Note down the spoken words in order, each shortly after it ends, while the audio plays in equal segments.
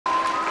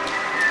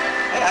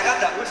Hey, I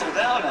got that whistle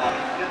down now.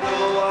 You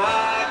know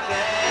I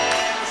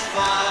can't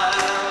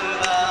smile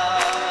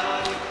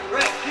without you.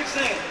 Great, keep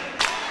singing.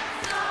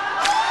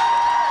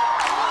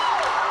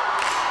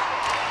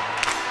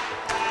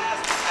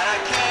 And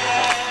I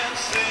can't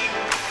sing,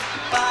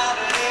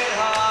 finding it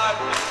hard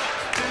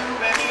to do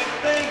many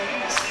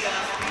things. See,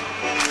 I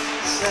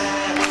feel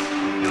sad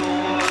when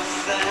you're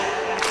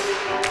sad.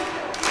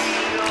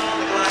 Feel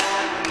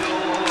glad when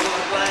you're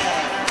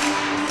glad.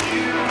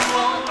 You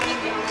only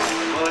knew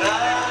what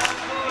I'm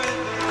going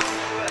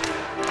through.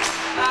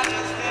 I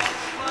just can't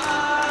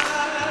smile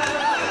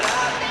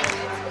without you.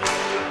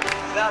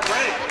 Is that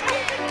great?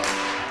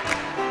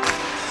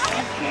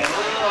 You came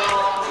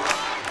along,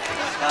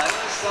 like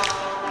a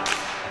song,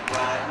 and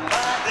brightened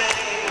my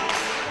day.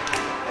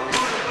 Who'd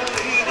have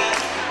believed that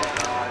you were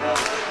part of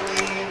a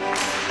dream?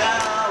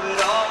 Now it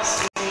all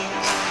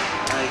seems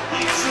like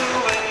years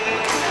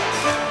away.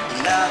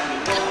 Now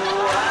you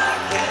know I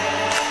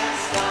can't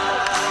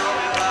smile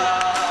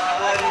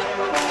without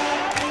you.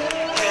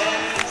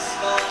 Can't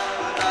smile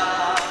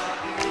without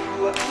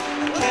you. I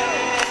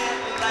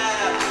can't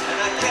laugh and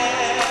I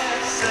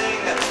can't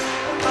sing.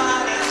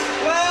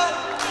 Well,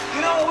 you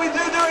know what we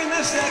do during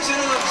this section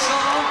of the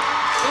song?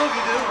 Some of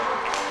you do.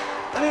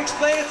 Let me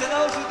explain it to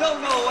those who don't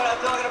know what I'm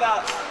talking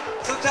about.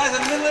 Sometimes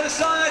in the middle of the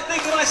song I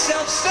think to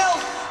myself, self,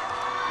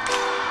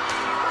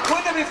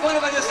 wouldn't it be fun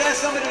if I just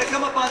asked somebody to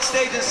come up on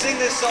stage and sing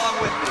this song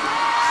with me?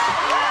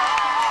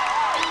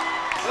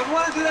 So if you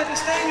want to do that,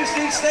 just stay in your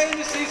seat,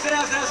 sit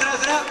down,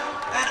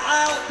 and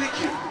I'll pick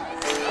you.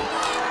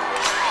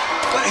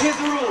 But here's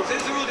the rules,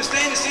 just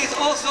stay in your seats.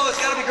 Also, it's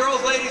got to be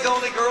girls, ladies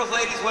only, girls,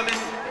 ladies, women,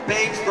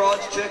 babes,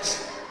 broads,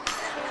 chicks.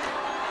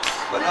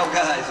 But no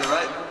guys, all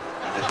right?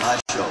 It's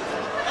my show.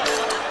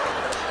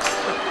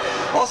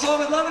 Also, I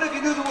would love it if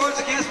you knew the words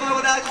I Can't Smile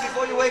Without You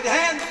before you wave your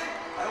hand.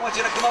 I don't want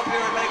you to come up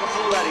here and make a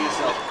fool out of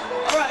yourself.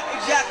 All right,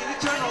 hey, Jack, can you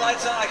turn the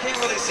lights on? I can't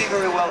really see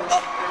very well. Up,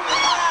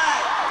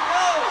 high,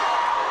 go!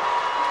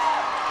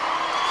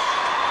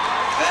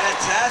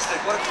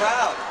 Fantastic, what a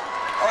crowd.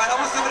 All right, I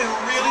want somebody who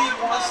really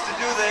wants to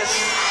do this.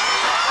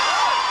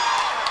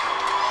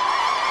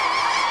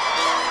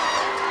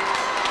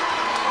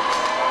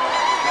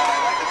 God,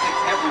 I like to pick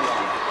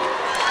everyone.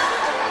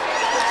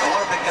 I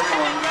want to pick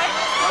everyone.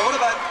 Now, what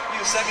about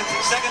you, second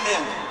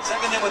in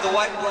with the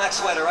white and black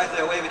sweater right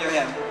there, waving your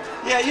hand.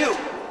 Yeah, you.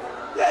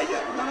 Yeah, you.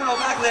 No,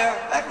 back there,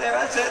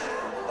 that's it.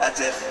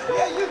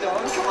 Yeah, you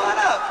don't. Come on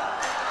up.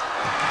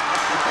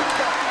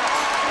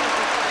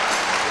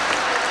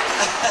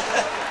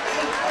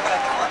 All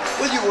right, come on.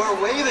 Well, you were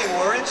waving,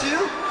 weren't you?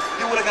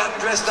 You would have gotten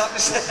dressed up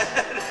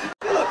instead.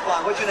 You look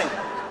fine. What's your name?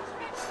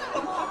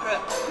 Oh,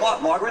 Margaret.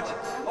 Margaret?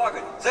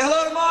 Margaret. Say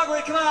hello to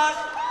Margaret, come on.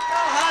 Oh,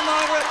 hi,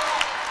 Margaret.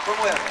 From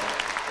where?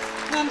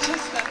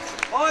 Manchester.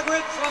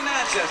 Margaret from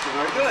Manchester.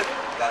 Very good.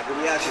 Got a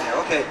good reaction here.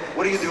 Okay,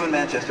 what do you do in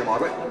Manchester,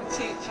 Margaret? I'm a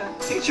teacher.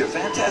 Teacher,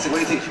 fantastic.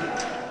 What do you teach?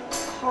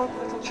 Horrible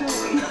little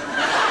children.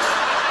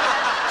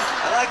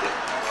 I like it.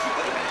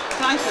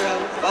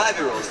 5-year-olds.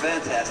 5-year-olds,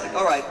 fantastic.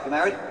 All right, you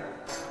married?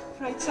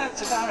 Right out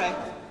to Barry.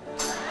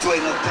 To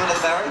another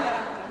Barry?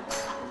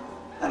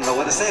 Yeah. I don't know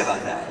what to say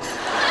about that.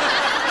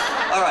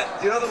 All right,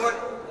 do you know the word?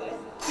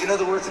 Do you know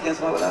the words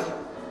Against My Without You?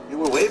 You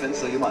were waving,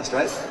 so you must,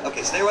 right?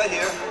 Okay, stay right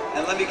here,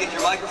 and let me get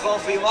your microphone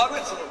for you,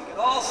 Margaret, so that we can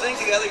all sing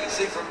together. You can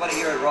sing for everybody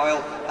here at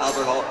Royal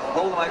Albert Hall.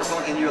 Hold the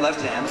microphone in your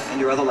left hand,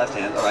 and your other left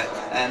hand, all right?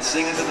 And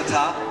sing into the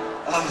top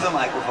of the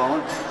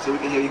microphone, so we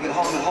can hear you. Can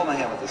hold my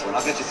hand with this one.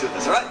 I'll get you through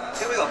this, all right?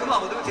 Here we go. Come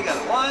on, we'll do it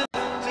together. 1,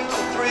 2,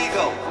 3,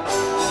 go.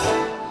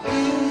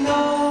 You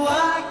know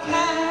I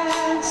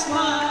can't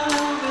smile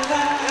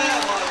without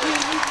you.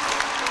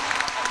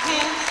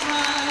 Can't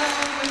smile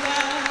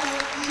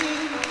without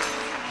you.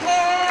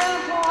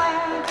 Can't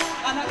laugh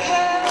and I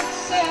can't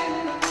sing.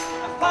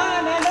 I'm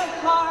finding it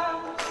hard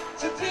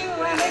to do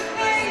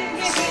anything.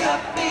 You see, I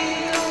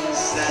feel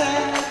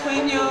sad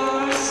when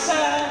you're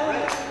sad.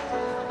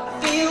 I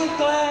feel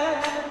glad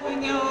when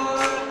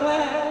you're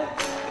glad.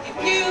 If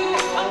you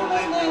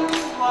only knew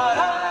what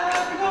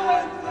I'm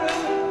going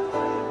through,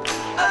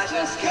 I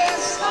just can't.